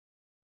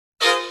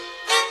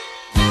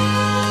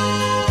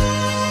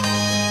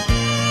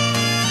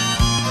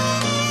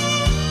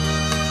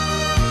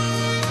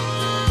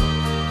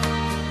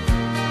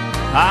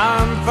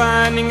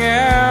finding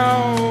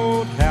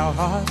out how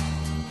hot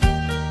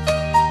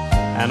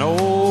an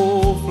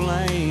old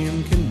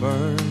flame can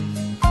burn.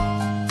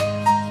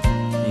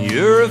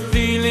 You're a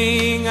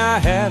feeling I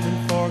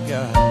haven't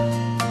forgot,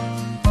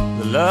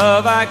 the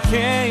love I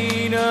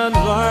can't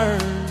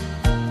unlearn.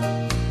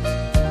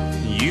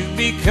 You've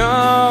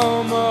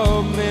become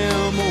a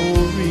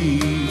memory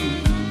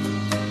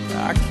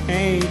I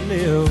can't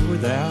live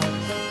without.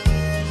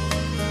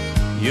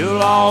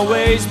 You'll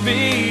always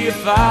be a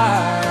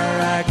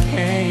fire I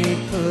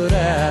can't put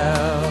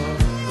out.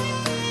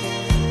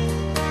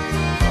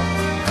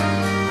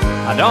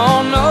 I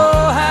don't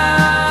know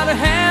how to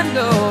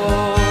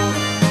handle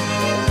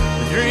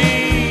the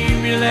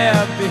dream you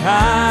left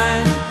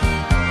behind.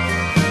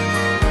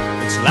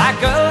 It's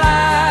like a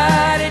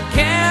lighted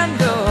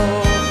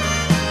candle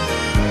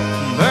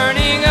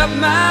burning up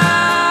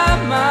my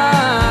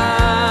mind.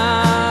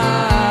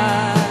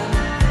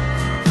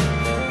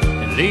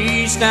 At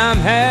least I'm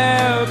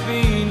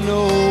happy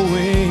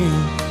knowing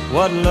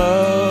what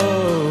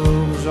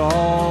love's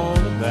all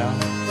about.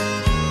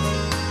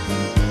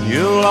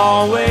 You'll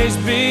always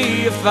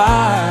be a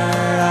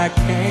fire I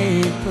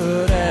can't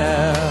put out.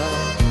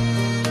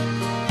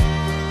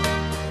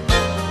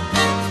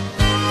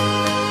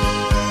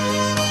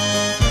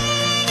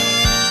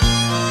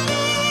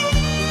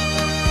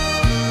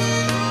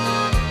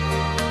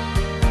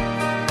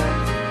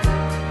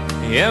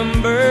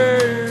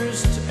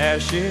 Embers to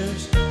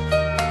ashes,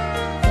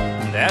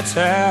 that's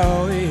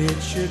how it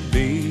should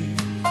be.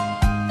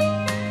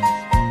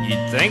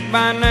 You'd think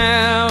by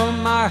now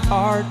my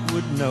heart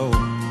would know,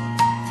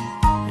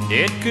 and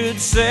it could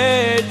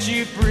set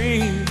you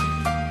free.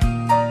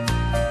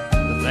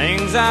 The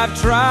things I've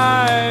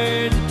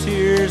tried, the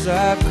tears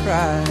I've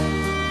cried,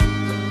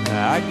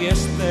 I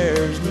guess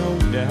there's no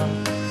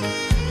doubt.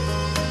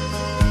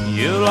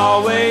 You'll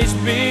always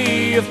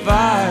be a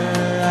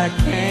fire I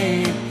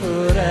can't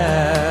put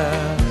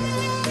out.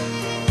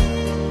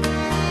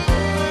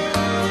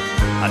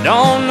 I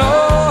don't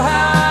know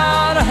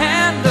how to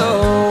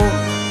handle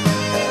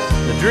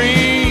the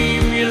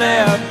dream you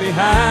left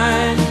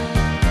behind.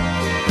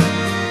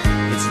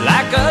 It's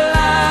like a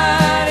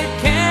lighted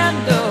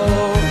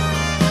candle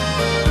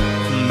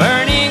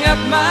burning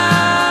up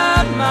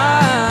my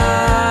mind.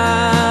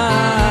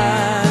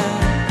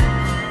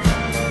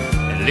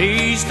 At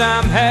least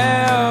I'm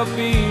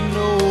happy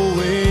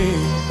knowing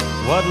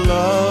what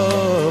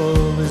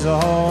love is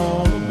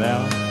all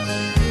about.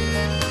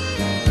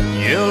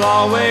 You'll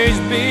always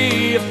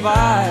be a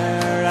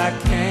fire I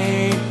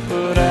can't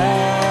put out.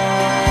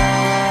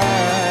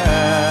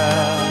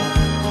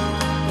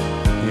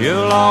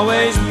 You'll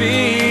always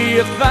be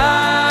a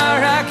fire